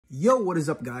Yo, what is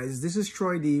up guys? This is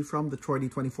Troy D from the Troy D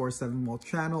 24/7 Mall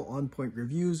channel, On Point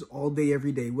Reviews, all day,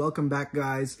 every day. Welcome back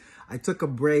guys. I took a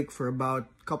break for about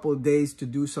a couple of days to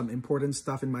do some important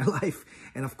stuff in my life.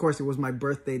 And of course, it was my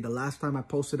birthday the last time I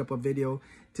posted up a video.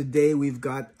 Today, we've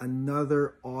got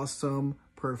another awesome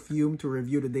perfume to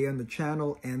review today on the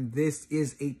channel. And this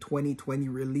is a 2020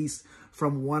 release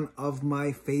from one of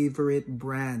my favorite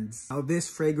brands. Now, this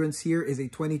fragrance here is a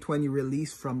 2020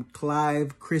 release from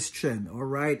Clive Christian, all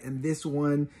right? And this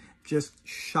one just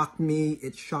shocked me.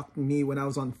 It shocked me when I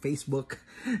was on Facebook.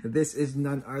 This is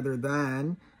none other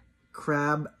than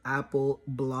Crab Apple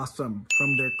Blossom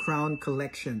from their Crown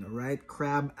Collection, all right?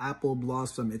 Crab Apple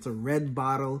Blossom. It's a red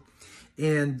bottle.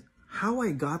 And how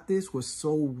I got this was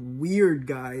so weird,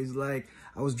 guys. Like,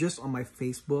 I was just on my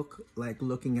Facebook, like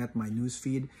looking at my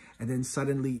newsfeed, and then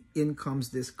suddenly in comes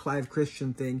this Clive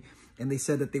Christian thing, and they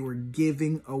said that they were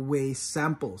giving away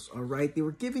samples, all right? They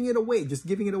were giving it away, just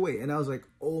giving it away. And I was like,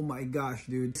 oh my gosh,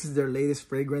 dude, this is their latest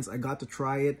fragrance. I got to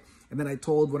try it. And then I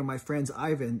told one of my friends,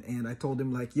 Ivan, and I told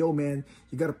him like, yo, man,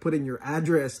 you got to put in your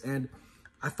address. And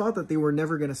I thought that they were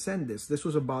never going to send this. This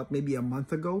was about maybe a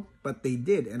month ago, but they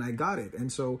did, and I got it.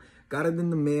 And so got it in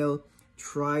the mail,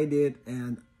 tried it,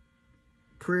 and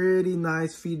pretty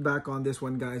nice feedback on this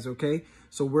one, guys, okay?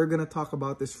 So we're going to talk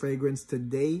about this fragrance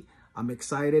today. I'm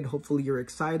excited. Hopefully you're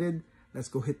excited. Let's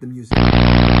go hit the music.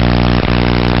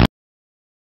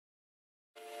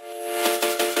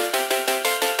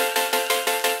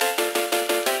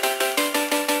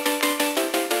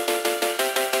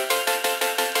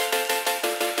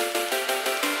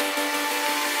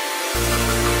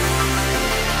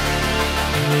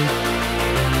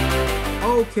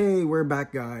 Okay, we're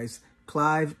back, guys.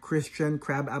 Clive Christian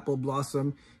Crab Apple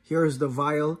Blossom. Here's the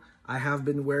vial. I have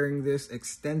been wearing this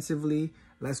extensively.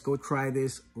 Let's go try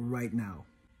this right now.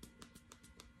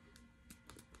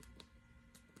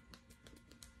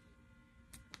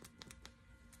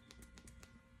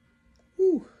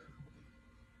 Whew.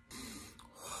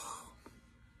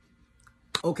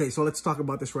 Okay, so let's talk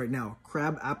about this right now.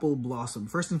 Crab Apple Blossom.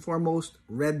 First and foremost,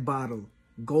 red bottle,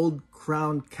 gold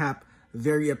crown cap.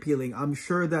 Very appealing. I'm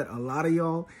sure that a lot of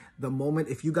y'all, the moment,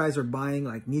 if you guys are buying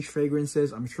like niche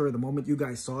fragrances, I'm sure the moment you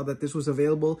guys saw that this was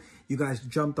available, you guys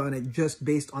jumped on it just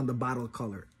based on the bottle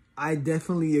color. I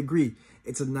definitely agree.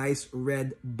 It's a nice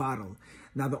red bottle.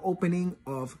 Now, the opening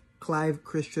of Clive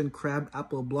Christian Crab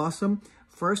Apple Blossom,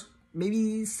 first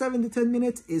maybe 7 to 10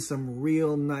 minutes is some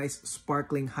real nice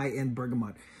sparkling high-end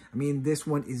bergamot. I mean, this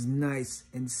one is nice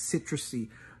and citrusy.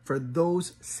 For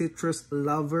those citrus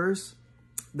lovers,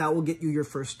 that will get you your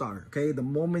first star, okay? The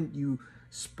moment you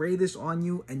spray this on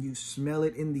you and you smell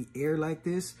it in the air like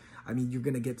this, I mean, you're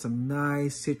gonna get some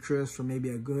nice citrus for maybe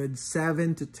a good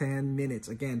 7 to 10 minutes.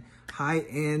 Again,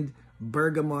 high-end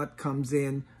bergamot comes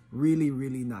in, really,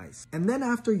 really nice. And then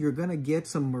after, you're gonna get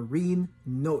some marine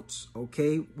notes,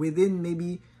 okay? Within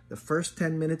maybe the first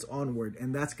 10 minutes onward,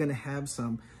 and that's gonna have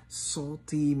some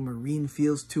salty marine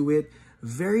feels to it.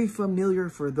 Very familiar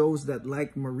for those that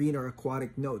like marine or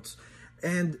aquatic notes.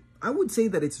 And I would say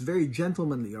that it's very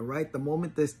gentlemanly, all right? The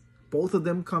moment both of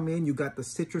them come in, you got the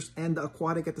citrus and the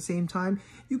aquatic at the same time.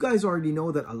 You guys already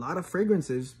know that a lot of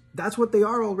fragrances, that's what they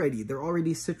are already. They're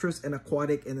already citrus and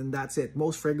aquatic, and then that's it.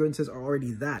 Most fragrances are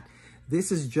already that.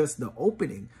 This is just the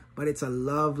opening, but it's a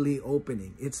lovely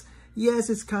opening. Yes,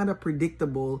 it's kind of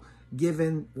predictable,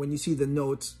 given when you see the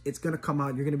notes, it's going to come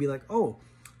out. You're going to be like, oh,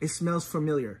 it smells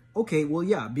familiar. Okay, well,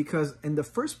 yeah, because in the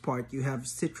first part, you have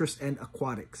citrus and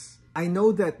aquatics. I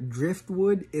know that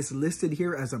driftwood is listed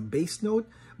here as a base note,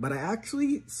 but I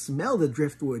actually smell the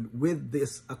driftwood with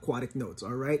this aquatic notes,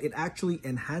 all right? It actually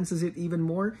enhances it even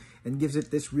more and gives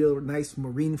it this real nice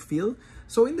marine feel.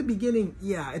 So in the beginning,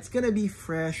 yeah, it's gonna be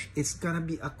fresh, it's gonna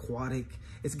be aquatic,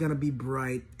 it's gonna be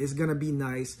bright, it's gonna be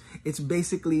nice. It's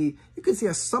basically, you could say,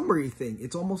 a summery thing.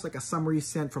 It's almost like a summery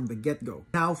scent from the get-go.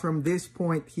 Now, from this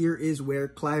point, here is where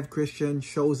Clive Christian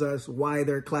shows us why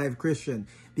they're Clive Christian,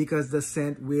 because the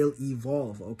scent will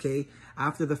evolve, okay?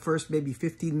 After the first maybe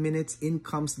 15 minutes, in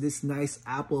comes this nice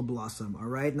apple blossom, all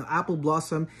right? Now, apple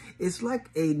blossom is like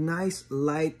a nice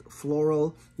light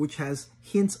floral, which has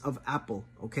hints of apple,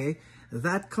 okay?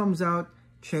 That comes out,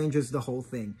 changes the whole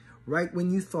thing. Right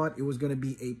when you thought it was going to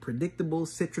be a predictable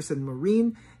citrus and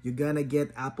marine, you're going to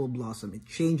get apple blossom. It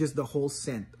changes the whole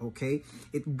scent, okay?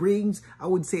 It brings, I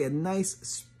would say, a nice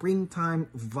springtime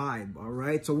vibe, all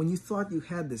right? So when you thought you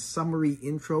had this summery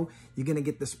intro, you're going to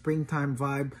get the springtime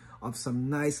vibe of some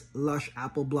nice, lush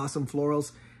apple blossom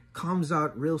florals. Comes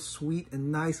out real sweet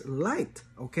and nice light,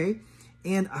 okay?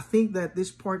 And I think that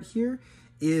this part here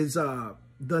is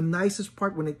the nicest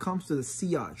part when it comes to the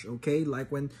sillage, okay?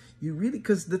 Like when you really,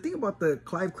 because the thing about the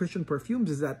Clive Christian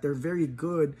perfumes is that they're very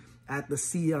good at the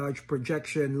sillage,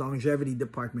 projection, longevity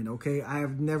department, okay? I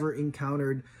have never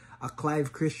encountered a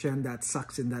Clive Christian that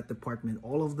sucks in that department.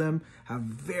 All of them have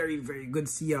very, very good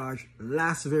sillage,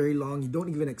 last very long. You don't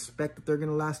even expect that they're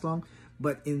gonna last long.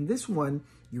 But in this one,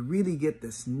 you really get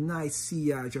this nice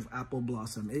sillage of apple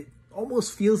blossom. It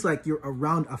almost feels like you're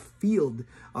around a field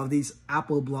of these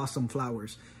apple blossom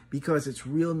flowers because it's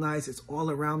real nice. It's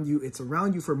all around you. It's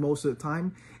around you for most of the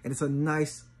time. And it's a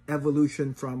nice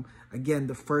evolution from, again,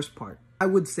 the first part. I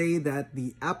would say that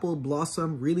the apple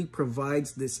blossom really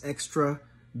provides this extra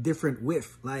different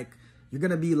whiff. Like you're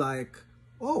going to be like,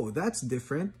 oh, that's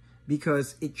different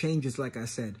because it changes, like I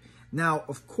said. Now,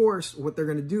 of course, what they're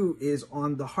going to do is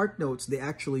on the heart notes, they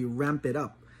actually ramp it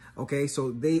up. Okay,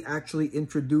 so they actually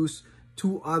introduce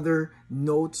 2 other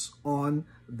notes on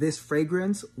this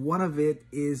fragrance. One of it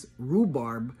is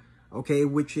rhubarb, okay,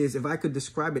 which is, if I could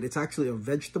describe it, it's actually a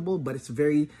vegetable, but it's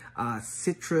very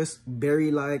citrus,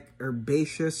 berry-like,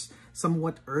 herbaceous,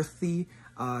 somewhat earthy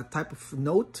type of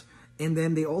note. And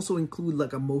then they also include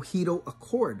like a mojito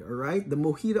accord, all right? The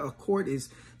mojito accord is,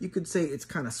 you could say it's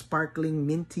kind of sparkling,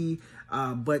 minty,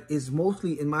 but is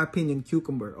mostly, in my opinion,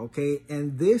 cucumber, okay?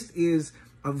 And this is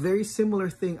a very similar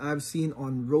thing I've seen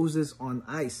on Roses on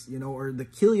Ice, you know, or the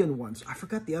Killian ones. I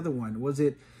forgot the other one.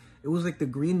 It was like the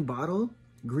green bottle,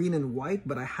 green and white,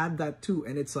 but I had that too.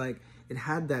 And it's like, it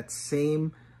had that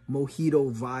same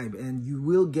mojito vibe, and you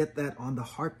will get that on the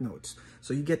heart notes.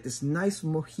 So you get this nice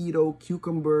mojito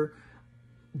cucumber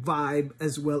vibe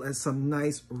as well as some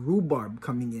nice rhubarb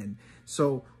coming in.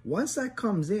 So once that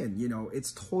comes in, you know,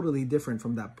 it's totally different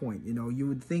from that point. You know, you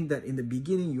would think that in the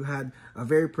beginning you had a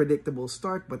very predictable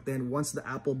start, but then once the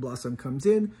apple blossom comes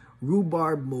in,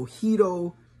 rhubarb,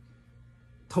 mojito,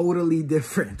 totally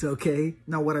different, okay?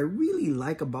 Now, what I really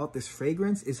like about this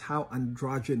fragrance is how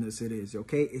androgynous it is,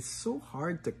 okay? It's so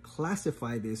hard to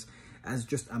classify this as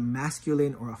just a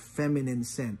masculine or a feminine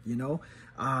scent, you know?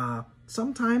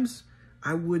 Sometimes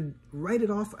I would write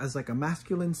it off as like a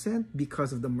masculine scent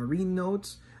because of the marine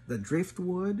notes, the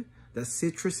driftwood, the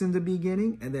citrus in the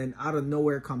beginning, and then out of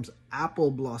nowhere comes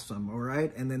apple blossom, all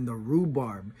right? And then the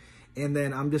rhubarb. And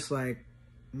then I'm just like,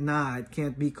 nah, it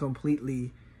can't be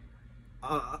completely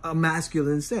a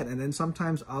masculine scent. And then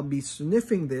sometimes I'll be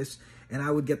sniffing this and I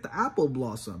would get the apple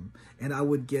blossom and I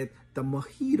would get the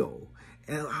mojito.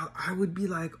 And I would be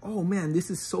like, oh man, this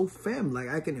is so femme. Like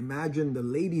I can imagine the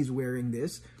ladies wearing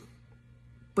this.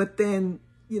 But then,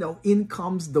 you know, in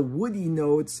comes the woody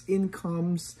notes, in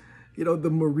comes, you know, the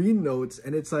marine notes.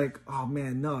 And it's like, oh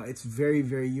man, no, it's very,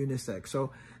 very unisex.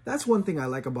 So that's one thing I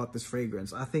like about this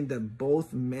fragrance. I think that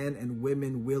both men and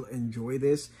women will enjoy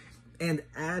this. And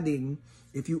adding,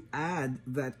 if you add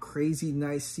that crazy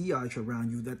nice sillage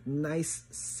around you, that nice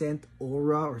scent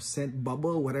aura or scent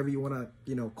bubble, whatever you want to,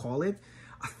 you know, call it,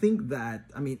 I think that,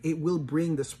 I mean, it will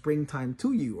bring the springtime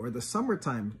to you or the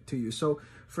summertime to you. So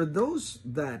for those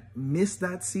that miss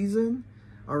that season,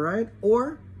 all right,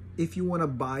 or if you want to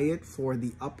buy it for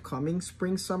the upcoming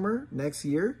spring, summer next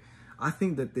year, I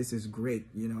think that this is great,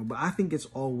 you know, but I think it's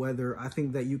all weather. I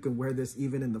think that you can wear this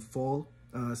even in the fall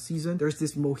season. There's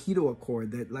this mojito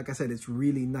accord that, like I said, it's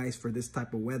really nice for this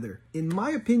type of weather. In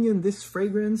my opinion, this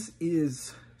fragrance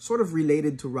is sort of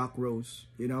related to Rock Rose,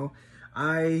 you know.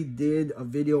 I did a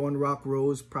video on Rock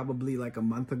Rose probably like a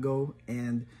month ago,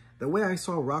 and the way I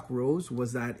saw Rock Rose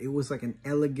was that it was like an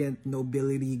elegant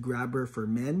nobility grabber for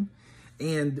men.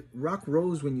 And Rock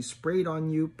Rose, when you spray it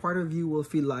on you, part of you will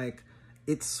feel like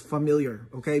it's familiar,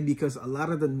 okay? Because a lot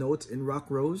of the notes in Rock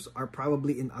Rose are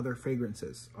probably in other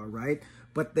fragrances, all right?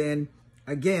 But then,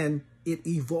 again, it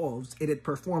evolves and it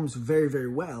performs very, very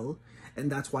well. And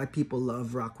that's why people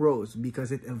love Rock Rose,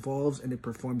 because it evolves and it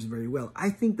performs very well. I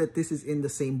think that this is in the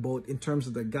same boat in terms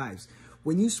of the guys.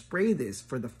 When you spray this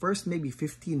for the first maybe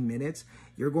 15 minutes,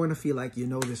 you're going to feel like you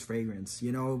know this fragrance.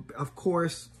 You know, of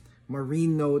course,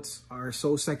 marine notes are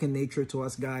so second nature to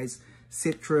us guys.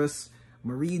 Citrus,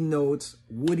 marine notes,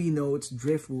 woody notes,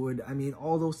 driftwood. I mean,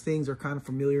 all those things are kind of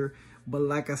familiar. But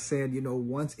like I said, you know,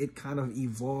 once it kind of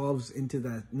evolves into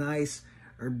that nice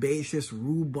herbaceous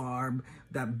rhubarb,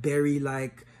 that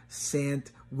berry-like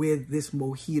scent with this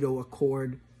mojito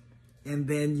accord, and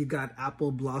then you got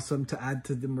apple blossom to add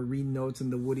to the marine notes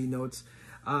and the woody notes,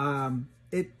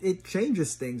 it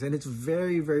changes things, and it's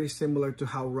very, very similar to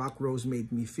how Rock Rose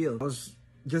made me feel. I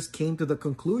just came to the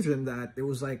conclusion that it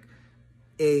was like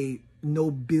a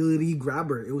nobility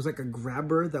grabber. It was like a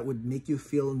grabber that would make you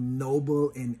feel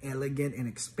noble and elegant and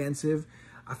expensive.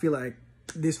 I feel like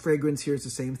this fragrance here is the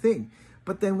same thing.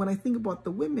 But then when I think about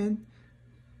the women,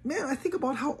 man, I think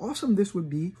about how awesome this would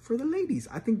be for the ladies.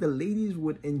 I think the ladies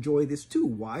would enjoy this too.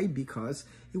 Why? Because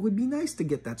it would be nice to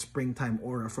get that springtime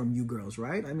aura from you girls,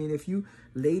 right? I mean, if you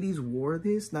ladies wore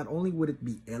this, not only would it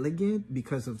be elegant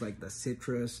because of like the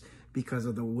citrus, because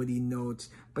of the woody notes,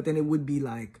 but then it would be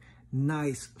like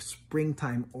nice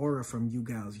springtime aura from you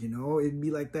gals, you know? It'd be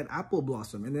like that apple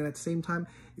blossom. And then at the same time,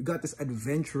 you got this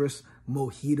adventurous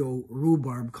mojito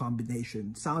rhubarb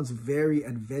combination. Sounds very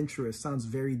adventurous, sounds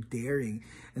very daring.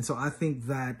 And so I think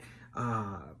that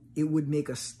it would make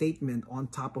a statement on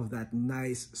top of that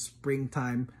nice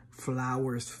springtime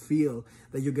flowers feel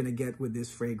that you're gonna get with this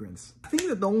fragrance. I think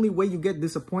that the only way you get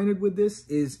disappointed with this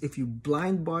is if you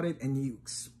blind bought it and you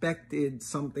expected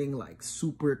something like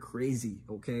super crazy,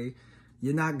 okay?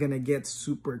 You're not gonna get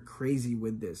super crazy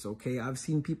with this, okay? I've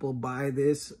seen people buy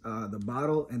this, the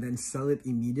bottle, and then sell it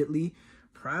immediately,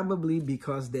 probably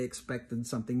because they expected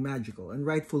something magical, and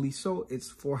rightfully so. It's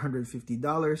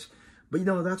 $450. But you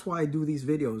know, that's why I do these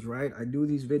videos, right? I do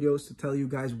these videos to tell you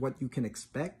guys what you can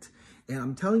expect. And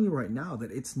I'm telling you right now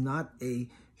that it's not a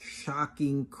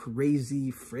shocking,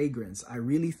 crazy fragrance. I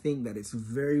really think that it's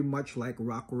very much like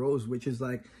Rock Rose, which is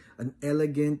like an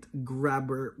elegant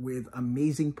grabber with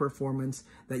amazing performance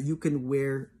that you can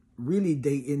wear really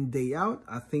day in, day out.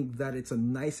 I think that it's a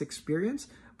nice experience,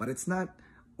 but it's not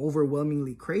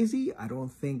overwhelmingly crazy. I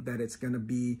don't think that it's going to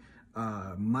be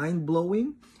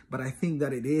mind-blowing, but I think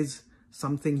that it is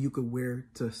something you could wear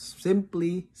to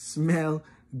simply smell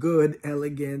good,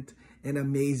 elegant, and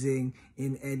amazing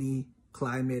in any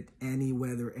climate, any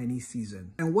weather, any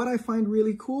season. And what I find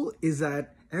really cool is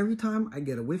that every time I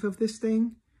get a whiff of this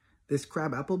thing, this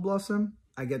crab apple blossom,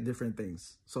 I get different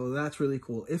things. So that's really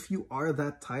cool. If you are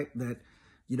that type that,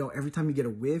 you know, every time you get a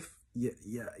whiff,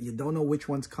 you don't know which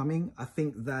one's coming, I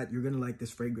think that you're gonna like this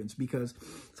fragrance, because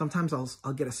sometimes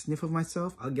I'll get a sniff of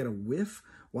myself, I'll get a whiff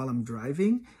while I'm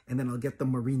driving, and then I'll get the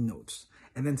marine notes,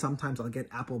 and then sometimes I'll get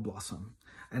apple blossom,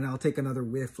 and I'll take another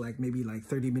whiff like maybe like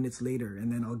 30 minutes later, and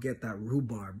then I'll get that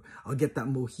rhubarb, I'll get that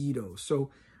mojito.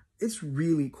 So it's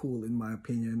really cool in my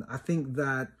opinion. I think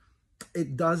that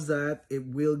it does that. It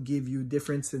will give you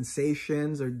different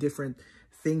sensations or different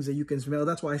things that you can smell.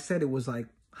 That's why I said it was like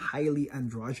highly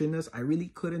androgynous. I really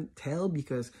couldn't tell,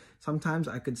 because sometimes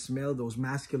I could smell those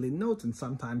masculine notes and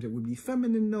sometimes it would be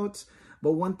feminine notes.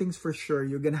 But one thing's for sure,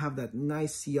 you're gonna have that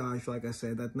nice sillage, like I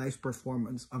said, that nice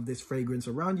performance of this fragrance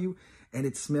around you, and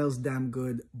it smells damn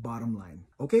good, bottom line.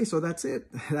 Okay, so that's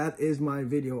it. That is my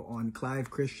video on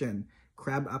Clive Christian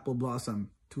Crab Apple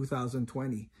Blossom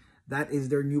 2020. That is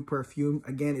their new perfume.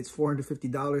 Again, it's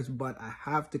 $450, but I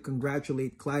have to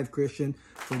congratulate Clive Christian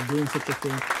for doing such a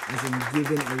thing as in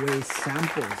giving away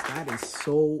samples. That is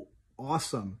so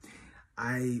awesome.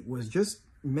 I was just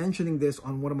mentioning this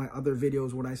on one of my other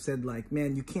videos when I said, like,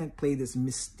 man, you can't play this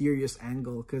mysterious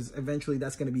angle because eventually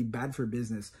that's going to be bad for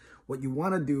business. What you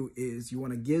want to do is you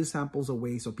want to give samples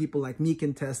away so people like me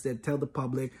can test it, tell the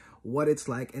public what it's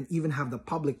like, and even have the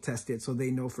public test it so they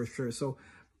know for sure. So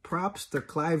props to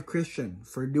Clive Christian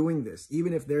for doing this.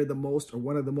 Even if they're the most or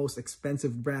one of the most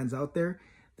expensive brands out there,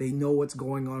 they know what's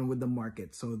going on with the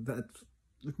market. So that's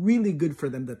really good for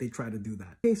them that they try to do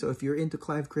that. Okay, so if you're into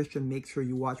Clive Christian, make sure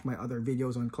you watch my other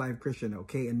videos on Clive Christian,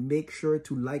 okay? And make sure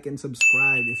to like and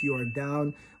subscribe if you are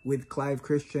down with Clive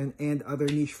Christian and other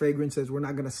niche fragrances. We're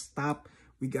not gonna stop.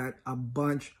 We got a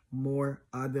bunch more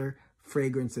other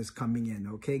fragrances coming in,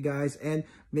 okay guys? And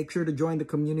make sure to join the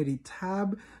community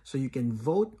tab so you can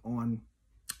vote on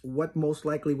what most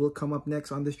likely will come up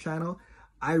next on this channel.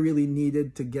 I really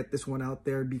needed to get this one out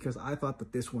there because I thought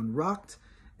that this one rocked.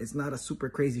 It's not a super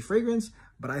crazy fragrance,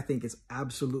 but I think it's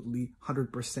absolutely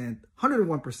 100%,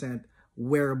 101%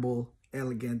 wearable,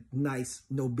 elegant, nice,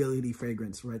 nobility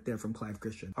fragrance right there from Clive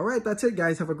Christian. All right, that's it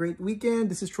guys. Have a great weekend.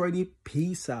 This is Troy D.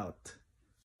 Peace out.